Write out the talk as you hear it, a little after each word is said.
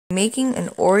Making an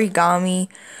origami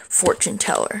fortune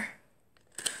teller.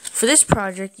 For this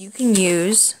project, you can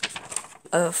use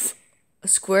a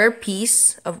square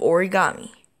piece of origami.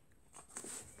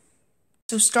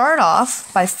 So start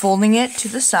off by folding it to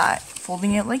the side,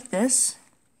 folding it like this.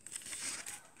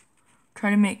 Try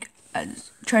to make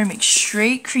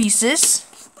straight creases.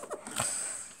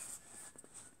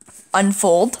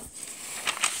 Unfold.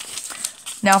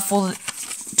 Now fold it,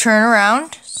 turn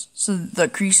around so the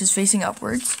crease is facing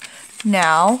upwards.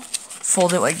 Now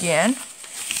fold it again.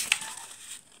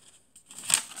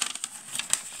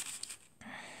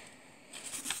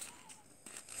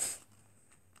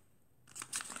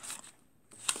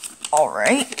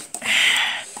 Alright.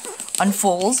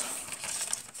 Unfold.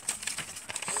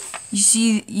 You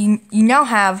see, you now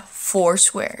have 4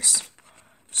 squares.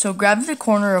 So grab the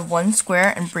corner of one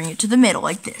square and bring it to the middle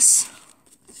like this.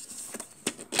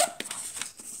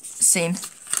 Same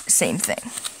thing.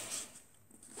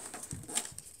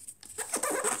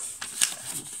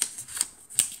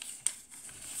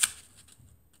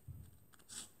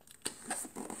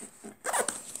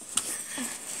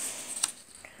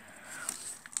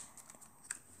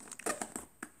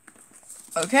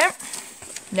 Okay,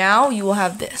 now you will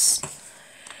have this.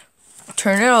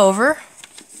 Turn it over,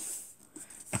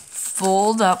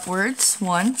 fold upwards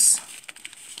once,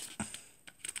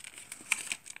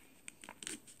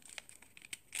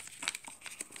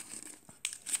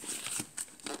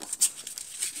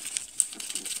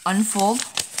 unfold,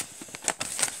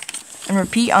 and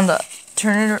repeat on the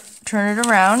turn it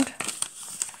around,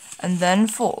 and then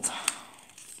fold.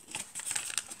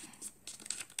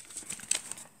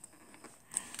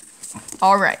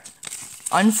 Alright,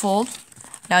 unfold.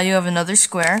 Now you have another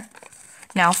square.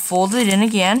 Now fold it in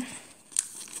again.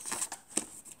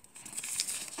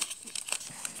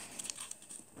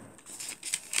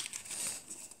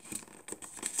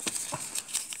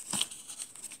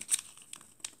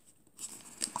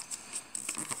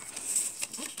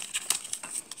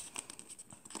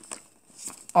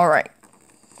 Alright,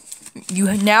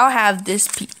 you now have this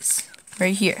piece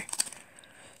right here.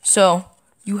 So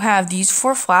you have these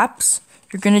 4 flaps.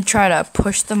 You're going to try to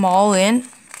push them all in.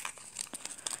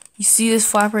 You see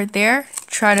this flap right there?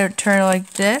 Try to turn it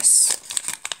like this.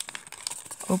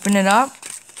 Open it up.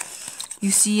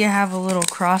 You see you have a little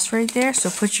cross right there, so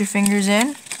put your fingers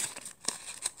in.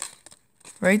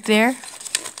 Right there.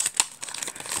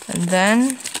 And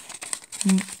then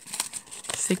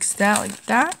fix that like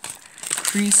that.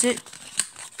 Crease it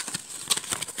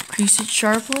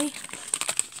sharply.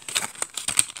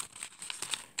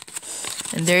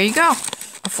 And there you go.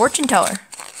 A fortune teller.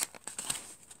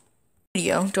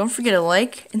 Don't forget to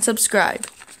like and subscribe.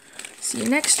 See you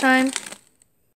next time.